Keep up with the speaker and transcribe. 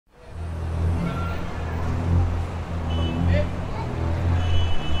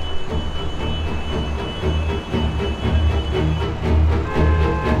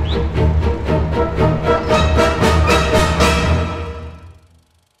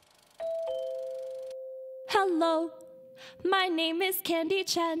Hello, my name is Candy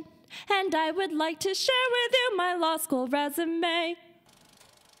Chen, and I would like to share with you my law school resume.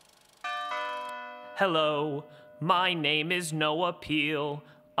 Hello, my name is Noah Peel.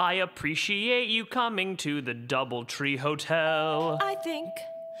 I appreciate you coming to the Doubletree Hotel. I think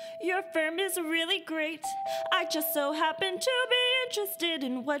your firm is really great. I just so happen to be interested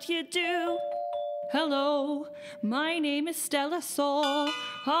in what you do. Hello, my name is Stella Soul.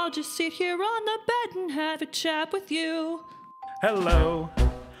 I'll just sit here on the bed and have a chat with you. Hello,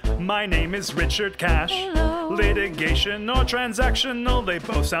 my name is Richard Cash. Hello. Litigation or transactional, they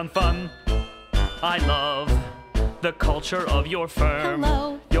both sound fun. I love the culture of your firm.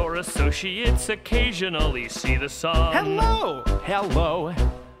 Hello. Your associates occasionally see the sun. Hello! Hello!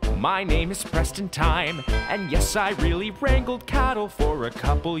 My name is Preston Time, and yes, I really wrangled cattle for a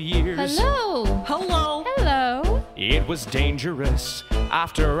couple years. Hello. Hello. Hello. It was dangerous.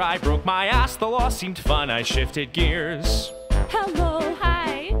 After I broke my ass, the law seemed fun, I shifted gears. Hello.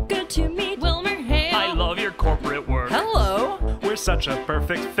 Hi. Good to meet Wilmer Hale. I love your corporate work. Hello. We're such a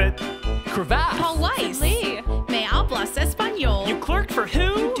perfect fit. Cravat! Hawaii. Me hablas español. You clerked for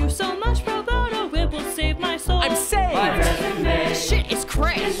who? Do so much pro bono, it will save my soul. I'm saved! My resume Shit is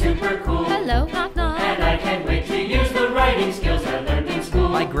crazy. is super cool. Hello. Knock knock. And I can't wait to use the writing skills I learned in school.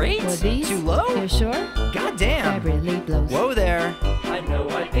 My grades? these? Too low? You're sure? God That damn. really blows. Whoa there. I know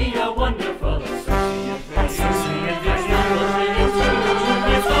I'd be a wonderful associate.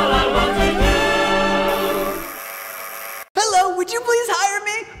 It's all I want to do. Hello, would you please hire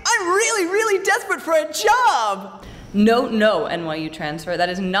me? I'm really desperate for a job. No, NYU transfer. That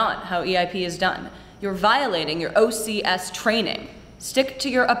is not how EIP is done. You're violating your OCS training. Stick to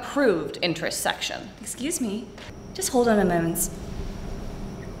your approved interest section. Excuse me. Just hold on a moment.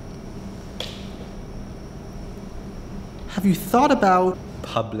 Have you thought about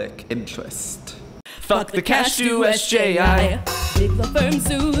public interest? Fuck the cash to SJI. Big law firms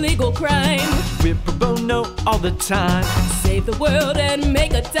do legal crime. We're pro bono all the time. Save the world and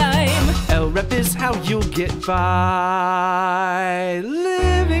make a dime. LREP is how you'll get by.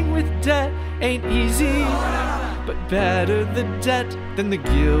 Living with debt ain't easy, but better the debt than the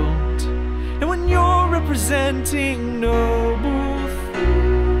guilt. And when you're representing noble things,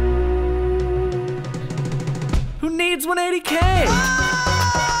 who needs 180K?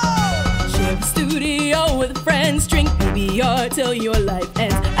 Share a studio with friends. Drink PBR till your life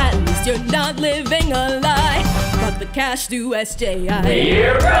ends. At least you're not living a lie. Fuck the cash to SJI.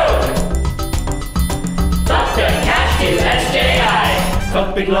 Hero! Fuck the cash to SJI.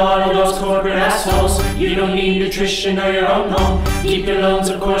 Fuck big law and all those corporate assholes. You don't need nutrition or your own home. Keep your loans,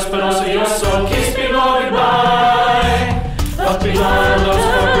 of course, but also your soul. Kiss big law goodbye. Fuck big law and all those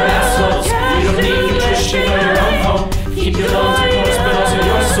corporate assholes. You don't need nutrition or your own home. Keep your loans, of course, but also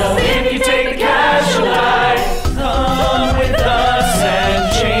your soul. If you take the cash, you'll die. Come with us and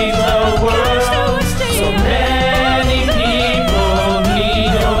change the world. So many people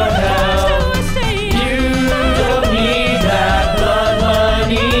need your help. You don't need that blood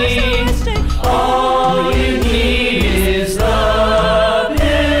money. All you need is the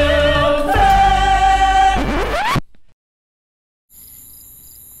pill fat.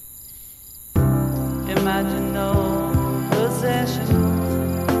 Imagine no possession.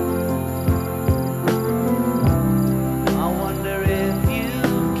 I wonder if you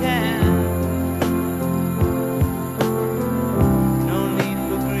can. No need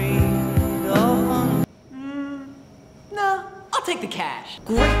for greed or hunger. No, I'll take the cash.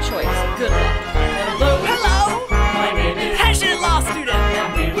 Great choice. Good luck. Hello! My name is Passionate law student!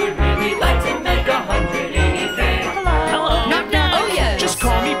 and we would really like to make 180K. Hello. Knock knock. Oh yes. Just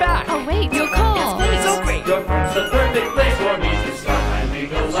call me back. Oh wait, your call. So great! Your firm's the perfect place for me to start my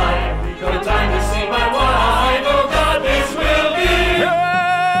legal life. No time to see my wife. Oh God, this will be.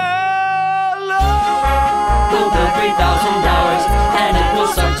 We'll build 3,000 hours, and it will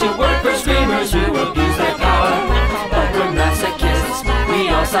start to work for streamers who abuse their power. But we're masochists, we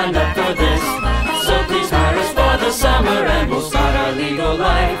all signed up for this. So please hire us for the summer, and we'll start our legal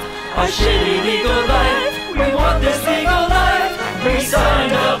life. Our shitty legal life. We want this legal life. We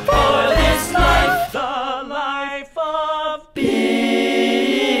signed up for this life.